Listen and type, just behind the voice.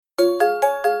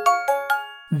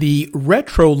The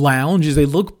Retro Lounge is a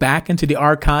look back into the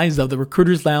archives of the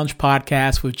Recruiters Lounge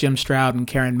podcast with Jim Stroud and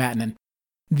Karen Mattinen.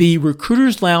 The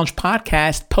Recruiters Lounge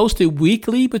podcast posted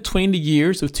weekly between the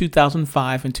years of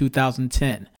 2005 and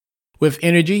 2010. With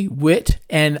energy, wit,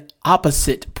 and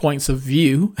opposite points of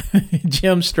view,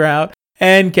 Jim Stroud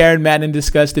and Karen Mattinen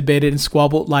discussed, debated, and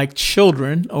squabbled like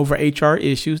children over HR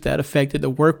issues that affected the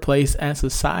workplace and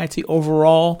society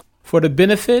overall for the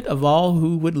benefit of all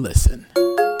who would listen.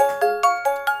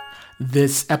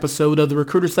 This episode of the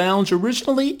Recruiters Lounge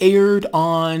originally aired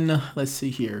on,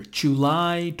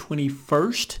 July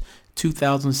 21st,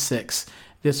 2006.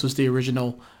 This was the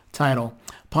original title.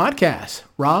 Podcast,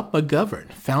 Rob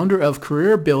McGovern, founder of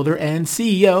CareerBuilder and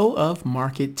CEO of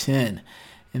Market 10.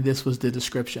 And this was the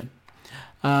description.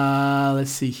 Papa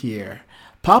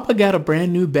got a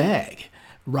brand new bag.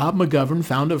 Rob McGovern,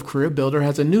 founder of CareerBuilder,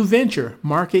 has a new venture,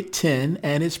 Market 10,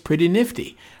 and it's pretty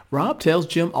nifty. Rob tells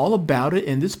Jim all about it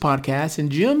in this podcast, and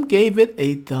Jim gave it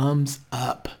a thumbs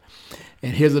up.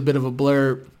 And here's a bit of a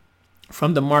blurb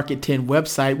from the Market 10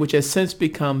 website, which has since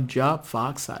become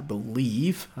JobFox, I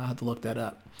believe. I'll have to look that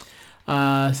up.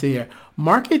 See here.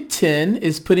 Market 10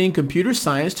 is putting computer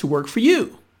science to work for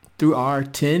you. Through our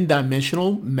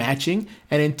 10-dimensional matching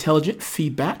and intelligent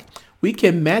feedback, we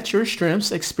can match your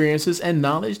strengths, experiences, and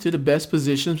knowledge to the best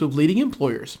positions with leading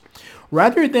employers.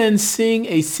 Rather than seeing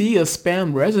a sea of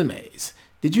spam resumes,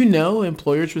 did you know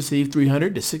employers receive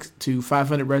 300 to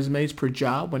 500 resumes per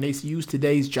job when they use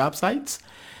today's job sites?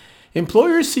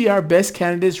 Employers see our best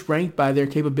candidates ranked by their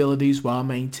capabilities while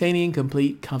maintaining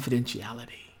complete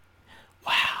confidentiality.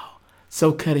 Wow,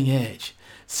 so cutting edge.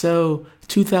 So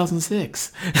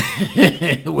 2006,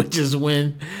 which is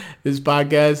when this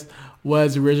podcast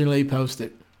was originally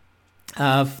posted.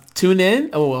 Tune in.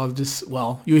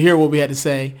 You hear what we had to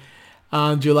say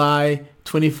on July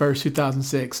 21st,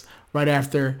 2006, right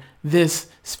after this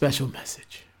special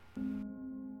message.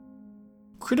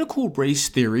 Critical race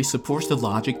theory supports the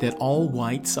logic that all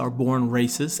whites are born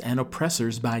racist and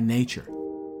oppressors by nature.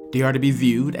 They are to be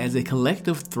viewed as a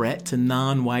collective threat to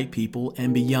non-white people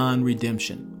and beyond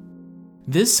redemption.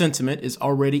 This sentiment is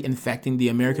already infecting the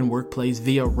American workplace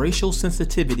via racial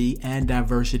sensitivity and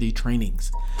diversity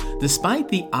trainings. Despite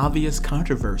the obvious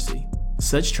controversy,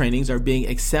 such trainings are being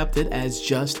accepted as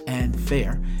just and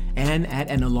fair, and at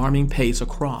an alarming pace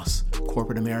across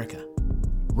corporate America.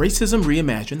 Racism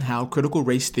Reimagined: How Critical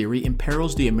Race Theory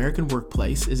Imperils the American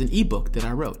Workplace is an ebook that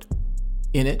I wrote.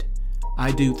 In it,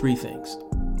 I do three things.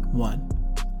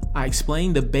 1. I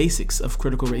explain the basics of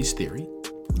critical race theory.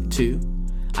 2.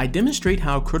 I demonstrate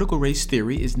how critical race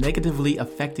theory is negatively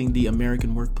affecting the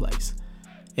American workplace.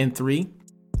 And 3,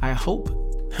 I hope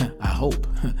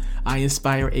I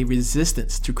inspire a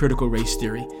resistance to critical race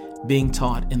theory being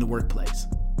taught in the workplace.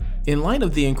 In light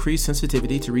of the increased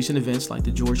sensitivity to recent events like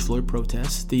the George Floyd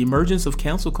protests, the emergence of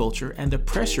cancel culture, and the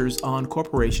pressures on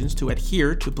corporations to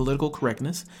adhere to political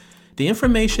correctness, the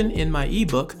information in my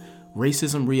ebook,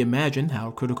 Racism Reimagined: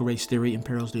 How Critical Race Theory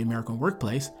Imperils the American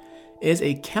Workplace, is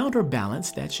a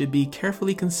counterbalance that should be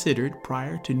carefully considered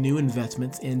prior to new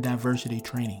investments in diversity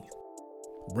training.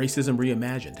 Racism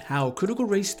Reimagined: How Critical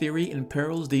Race Theory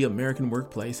Imperils the American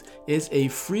Workplace is a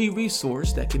free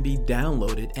resource that can be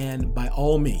downloaded and, by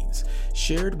all means,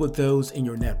 shared with those in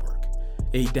your network.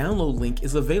 A download link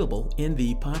is available in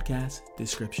the podcast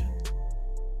description.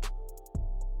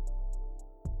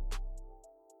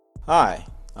 Hi,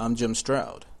 I'm Jim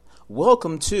Stroud.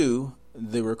 Welcome to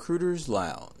the Recruiters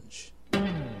Lounge.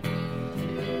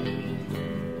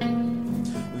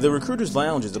 The Recruiters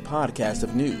Lounge is a podcast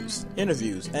of news,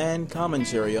 interviews, and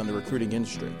commentary on the recruiting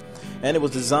industry, and it was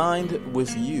designed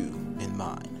with you in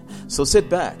mind. So sit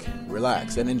back,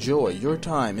 relax, and enjoy your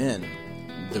time in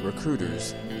the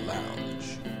Recruiters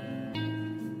Lounge.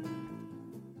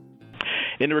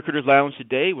 In the Recruiters Lounge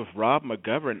today with Rob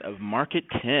McGovern of Market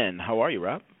 10. How are you,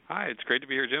 Rob? Hi, it's great to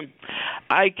be here, Jim.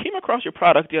 I came across your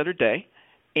product the other day,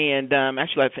 and I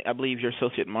believe your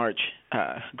associate March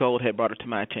Gold had brought it to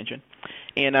my attention.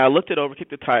 And I looked it over,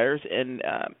 kicked the tires, and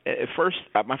at first,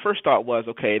 my first thought was,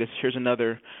 okay, here's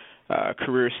another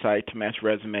career site to match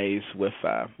resumes with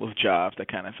jobs, that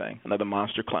kind of thing, another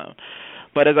monster clone.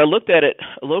 But as I looked at it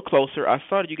a little closer, I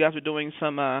saw that you guys were doing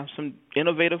some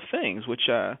innovative things, which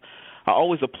I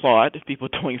always applaud if people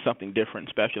are doing something different,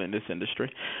 especially in this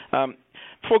industry.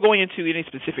 Before going into any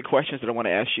specific questions that I want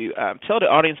to ask you, tell the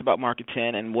audience about Market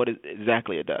 10 and what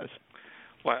exactly it does.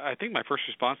 Well, I think my first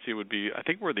response to you would be, I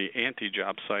think we're the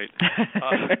anti-job site.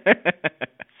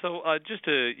 So just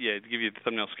to give you the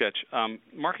thumbnail sketch,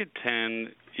 Market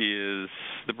 10 is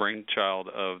the brainchild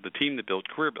of the team that built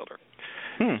CareerBuilder.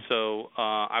 So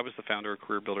I was the founder of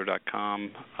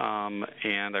CareerBuilder.com,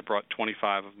 and I brought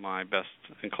 25 of my best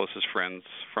and closest friends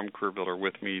from CareerBuilder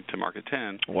with me to Market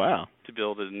 10. Wow. To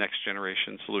build a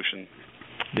next-generation solution.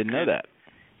 Didn't know that.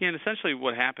 Yeah, and essentially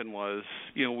what happened was,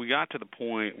 we got to the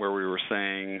point where we were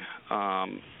saying,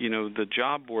 the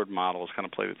job board model has kind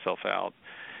of played itself out.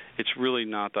 It's really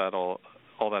not that all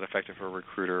that effective for a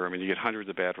recruiter. I mean, you get hundreds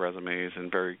of bad resumes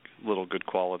and very little good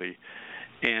quality.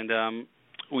 And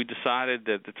we decided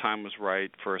that the time was right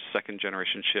for a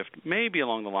second-generation shift, maybe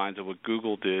along the lines of what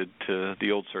Google did to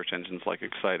the old search engines like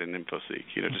Excite and InfoSeek,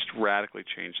 just radically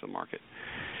change the market.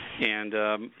 And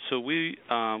so we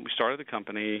started the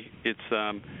company. It's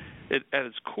at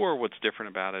its core, what's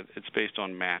different about it, it's based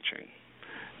on matching,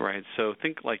 right? So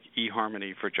think like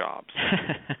eHarmony for jobs,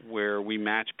 where we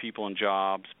match people and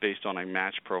jobs based on a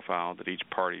match profile that each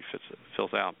party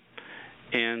fills out.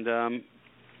 And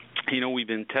we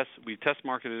test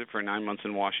marketed it for 9 months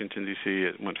in Washington, D.C.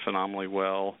 It went phenomenally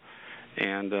well,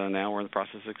 and now we're in the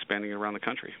process of expanding it around the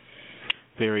country.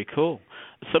 Very cool.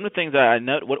 Some of the things I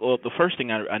note, the first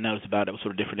thing I noticed about it was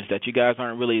sort of different is that you guys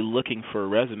aren't really looking for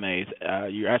resumes.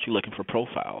 You're actually looking for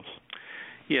profiles.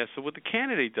 Yeah, so what the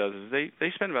candidate does is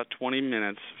they spend about 20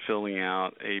 minutes filling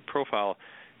out a profile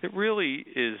that really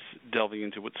is delving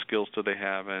into what skills do they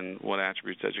have and what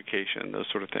attributes, education, those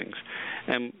sort of things.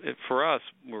 And for us,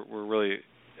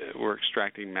 we're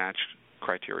extracting match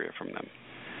criteria from them.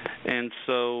 And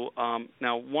so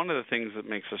now one of the things that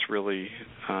makes us really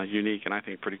unique and I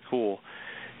think pretty cool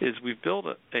is we've built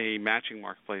a matching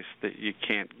marketplace that you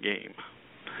can't game.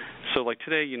 So like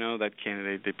today, that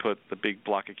candidate, they put the big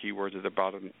block of keywords at the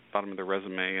bottom of their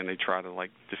resume and they try to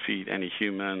defeat any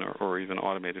human or even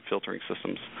automated filtering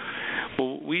systems.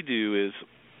 What we do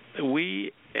is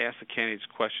we ask the candidates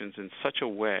questions in such a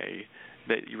way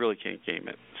that you really can't game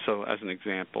it. So as an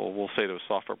example, we'll say to a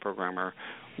software programmer,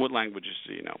 what languages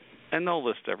do you know? And they'll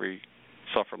list every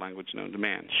software language known to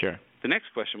man. Sure. The next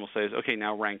question we'll say is, okay,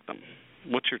 now rank them.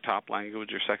 What's your top language,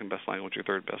 your second best language, your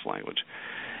third best language?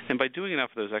 And by doing enough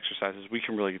of those exercises, we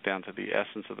can really get down to the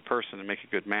essence of the person and make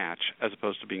a good match, as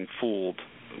opposed to being fooled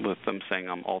with them saying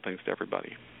I'm all things to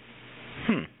everybody.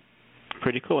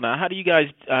 Pretty cool. Now, how do you guys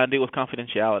deal with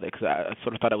confidentiality? Because I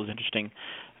sort of thought it was interesting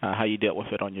how you dealt with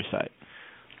it on your site.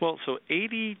 Well, so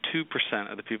 82%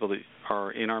 of the people that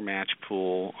are in our match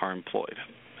pool are employed,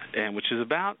 and which is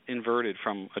about inverted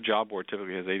from a job board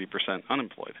typically has 80%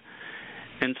 unemployed.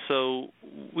 And so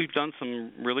we've done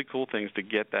some really cool things to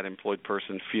get that employed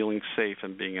person feeling safe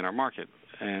and being in our market.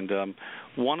 And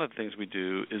one of the things we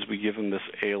do is we give them this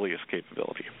alias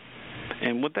capability.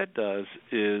 And what that does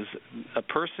is a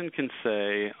person can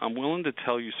say, I'm willing to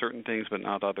tell you certain things but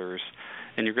not others,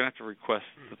 and you're going to have to request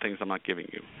the things I'm not giving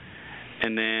you.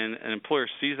 And then an employer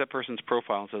sees that person's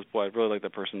profile and says, boy, I'd really like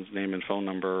that person's name and phone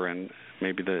number and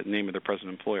maybe the name of their present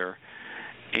employer.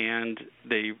 And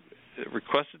they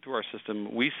request it through our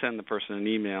system. We send the person an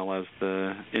email as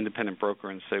the independent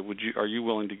broker and say, are you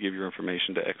willing to give your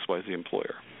information to XYZ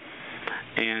employer?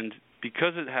 And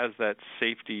because it has that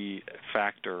safety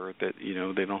factor that,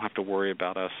 they don't have to worry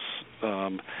about us,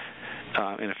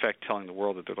 in effect, telling the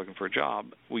world that they're looking for a job,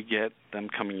 we get them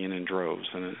coming in droves,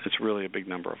 and it's really a big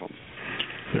number of them.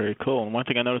 Very cool. And one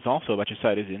thing I noticed also about your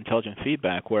site is the intelligent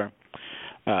feedback where,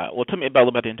 tell me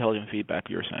about the intelligent feedback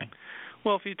you were saying.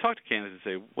 Well, if you talk to candidates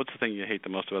and say, what's the thing you hate the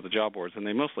most about the job boards, and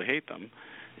they mostly hate them,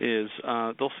 is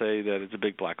they'll say that it's a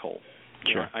big black hole.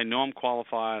 Sure. I know I'm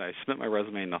qualified, I submit my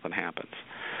resume, and nothing happens.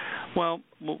 Well,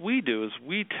 what we do is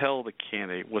we tell the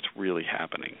candidate what's really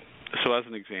happening. So as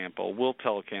an example, we'll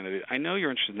tell a candidate, I know you're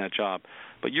interested in that job,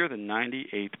 but you're the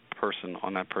 98th person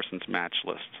on that person's match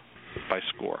list by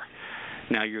score.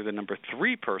 Now you're the number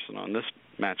 3 person on this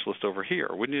match list over here.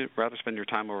 Wouldn't you rather spend your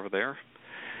time over there?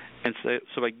 And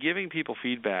so by giving people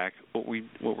feedback, what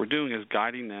we're doing is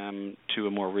guiding them to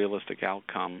a more realistic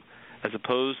outcome as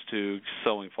opposed to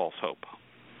sowing false hope.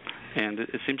 And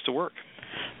it seems to work.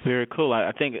 Very cool.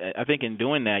 I think in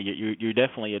doing that, you're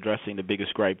definitely addressing the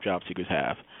biggest gripe job seekers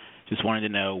have, just wanting to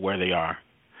know where they are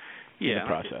in the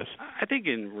process. I think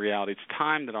in reality, it's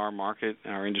time that our market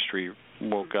and our industry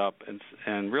woke up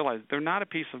and realized they're not a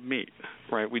piece of meat,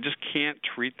 right? We just can't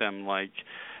treat them like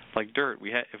dirt.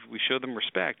 If we show them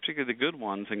respect, particularly the good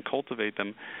ones, and cultivate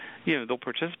them, they'll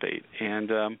participate. And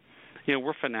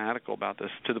we're fanatical about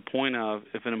this to the point of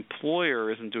if an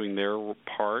employer isn't doing their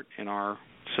part in our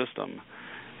system,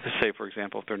 say for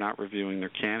example if they're not reviewing their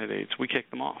candidates, we kick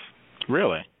them off.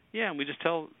 Really? Yeah, and we just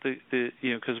tell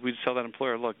because we just tell that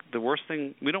employer, look, the worst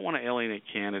thing, we don't want to alienate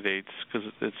candidates because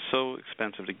it's so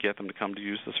expensive to get them to come to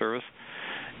use the service,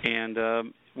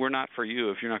 and we're not for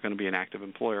you if you're not going to be an active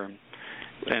employer.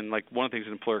 And like one of the things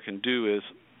an employer can do is,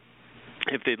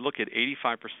 if they look at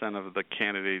 85% of the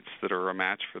candidates that are a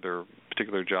match for their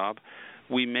particular job,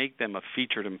 we make them a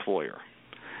featured employer.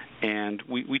 And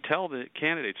we tell the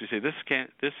candidates, we say, this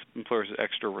employer is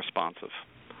extra responsive.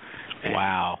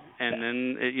 Wow. And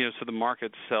then, so the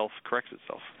market self-corrects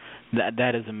itself.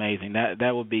 That is amazing.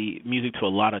 That would be music to a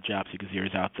lot of job seekers'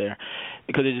 ears out there,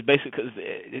 because it's basically,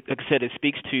 like I said, it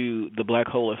speaks to the black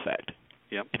hole effect.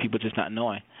 Yep. And people just not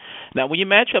knowing. Now, when you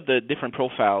match up the different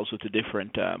profiles with the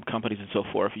different companies and so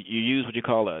forth, you use what you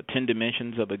call 10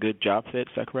 dimensions of a good job fit.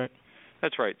 Is that correct?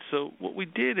 That's right. So what we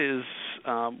did is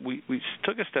we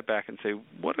took a step back and say,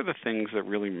 what are the things that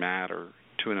really matter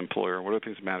to an employer? What are the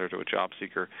things that matter to a job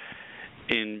seeker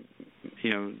in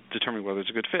determining whether it's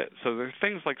a good fit? So there are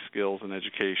things like skills and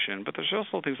education, but there's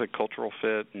also things like cultural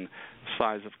fit and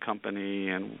size of company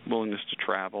and willingness to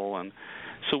travel. And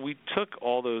so we took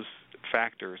all those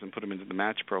factors and put them into the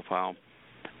match profile.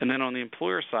 And then on the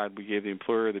employer side, we gave the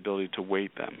employer the ability to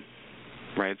weight them,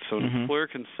 right? So an employer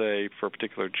can say for a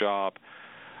particular job,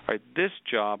 all right, this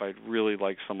job I'd really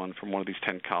like someone from one of these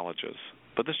 10 colleges,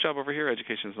 but this job over here,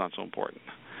 education is not so important.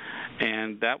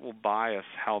 And that will bias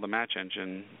how the match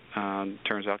engine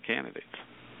turns out candidates.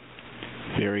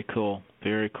 Very cool.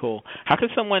 Very cool. How can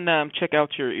someone check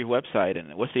out your website,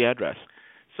 and what's the address?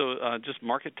 So just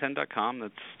market10.com.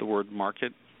 That's the word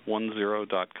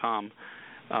market10.com.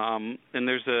 And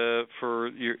there's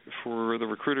for the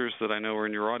recruiters that I know are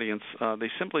in your audience, they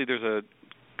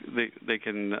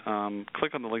can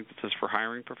click on the link that says for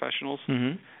hiring professionals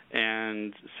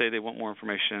and say they want more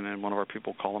information, and one of our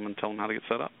people call them and tell them how to get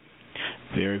set up.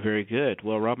 Very, very good.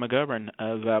 Well, Rob McGovern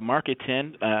of Market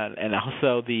 10 and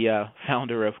also the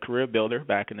founder of CareerBuilder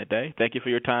back in the day, thank you for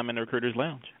your time in the Recruiter's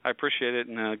Lounge. I appreciate it,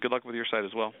 and good luck with your site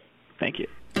as well. Thank you.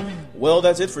 Well,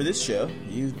 that's it for this show.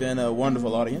 You've been a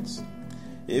wonderful audience.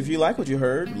 If you like what you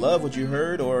heard, love what you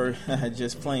heard, or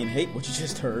just plain hate what you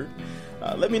just heard,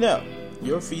 let me know.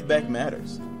 Your feedback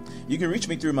matters. You can reach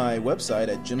me through my website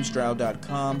at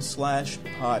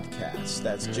jimstroud.com/podcast.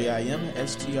 That's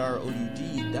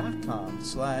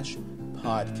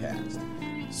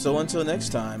JIMSTROUD.com/podcast. So until next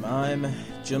time, I'm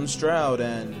Jim Stroud,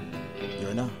 and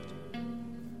you're not.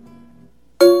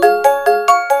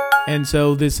 And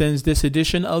so this ends this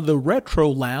edition of the Retro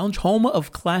Lounge, home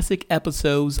of classic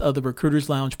episodes of the Recruiter's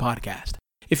Lounge podcast.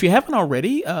 If you haven't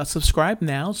already, subscribe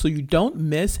now so you don't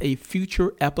miss a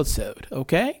future episode.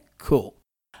 Okay? Cool.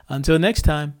 Until next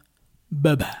time,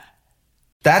 bye-bye.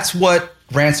 That's what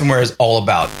ransomware is all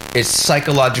about. It's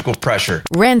psychological pressure.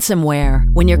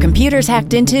 Ransomware, when your computer's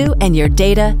hacked into and your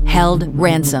data held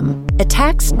ransom.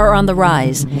 Attacks are on the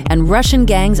rise, and Russian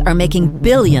gangs are making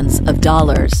billions of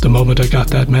dollars. The moment I got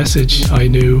that message, I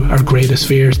knew our greatest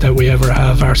fears that we ever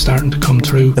have are starting to come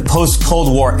true. The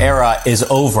post-Cold War era is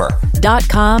over.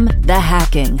 .com, The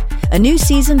Hacking. A new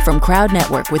season from Crowd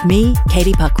Network with me,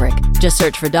 Katie Puckrick. Just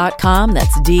search for .com,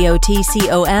 that's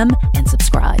DOTCOM, and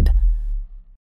subscribe.